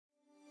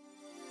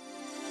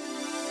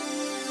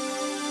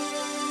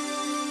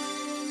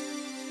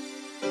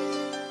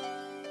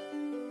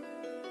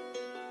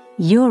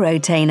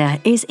Uro-Tainer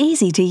is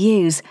easy to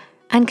use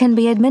and can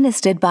be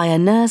administered by a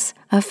nurse,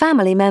 a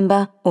family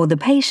member, or the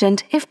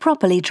patient if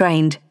properly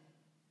trained.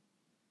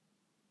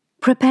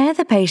 Prepare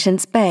the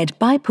patient's bed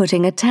by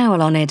putting a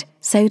towel on it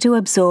so to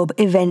absorb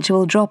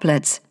eventual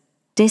droplets.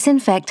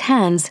 Disinfect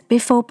hands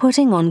before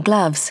putting on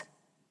gloves.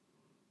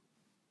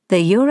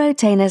 The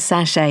Uro-Tainer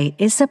sachet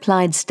is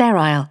supplied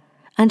sterile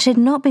and should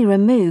not be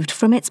removed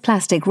from its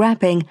plastic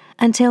wrapping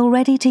until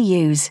ready to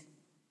use.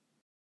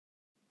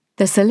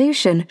 The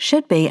solution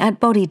should be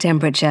at body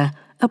temperature,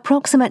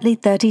 approximately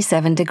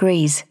 37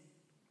 degrees.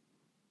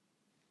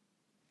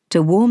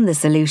 To warm the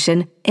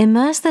solution,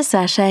 immerse the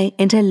sachet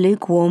into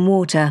lukewarm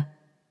water.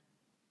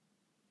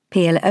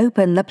 Peel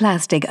open the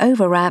plastic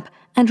overwrap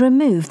and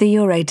remove the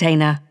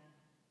Uro-Tainer.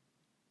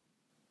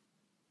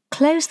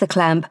 Close the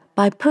clamp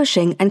by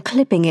pushing and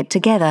clipping it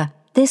together.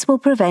 This will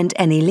prevent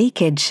any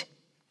leakage.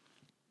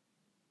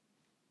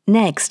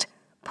 Next,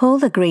 pull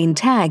the green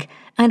tag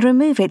and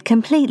remove it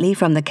completely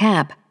from the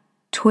cap.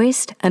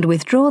 Twist and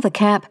withdraw the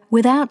cap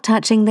without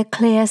touching the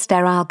clear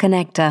sterile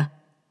connector.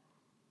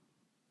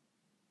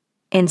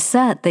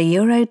 Insert the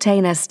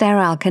Uro-Tainer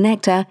sterile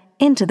connector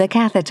into the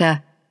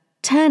catheter.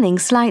 Turning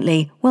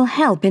slightly will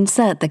help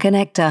insert the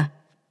connector.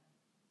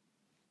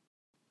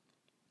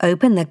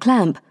 Open the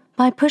clamp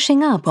by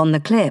pushing up on the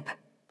clip.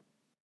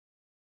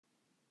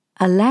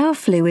 Allow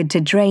fluid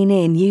to drain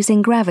in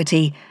using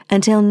gravity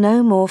until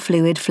no more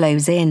fluid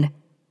flows in.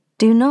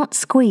 Do not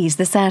squeeze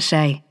the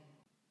sachet.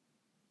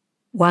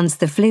 Once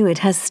the fluid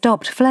has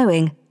stopped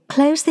flowing,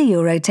 close the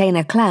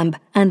Uro-Tainer clamp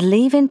and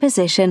leave in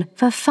position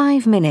for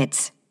 5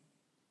 minutes.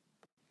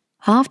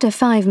 After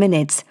 5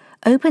 minutes,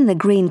 open the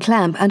green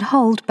clamp and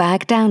hold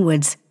bag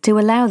downwards to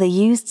allow the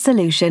used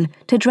solution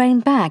to drain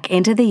back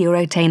into the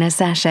Uro-Tainer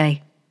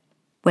sachet.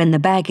 When the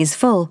bag is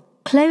full,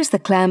 close the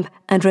clamp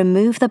and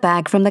remove the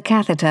bag from the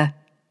catheter.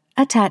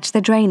 Attach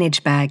the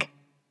drainage bag.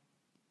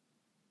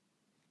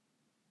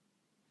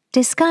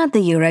 Discard the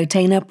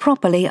Uro-Tainer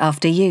properly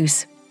after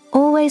use.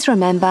 Always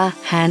remember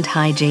hand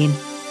hygiene.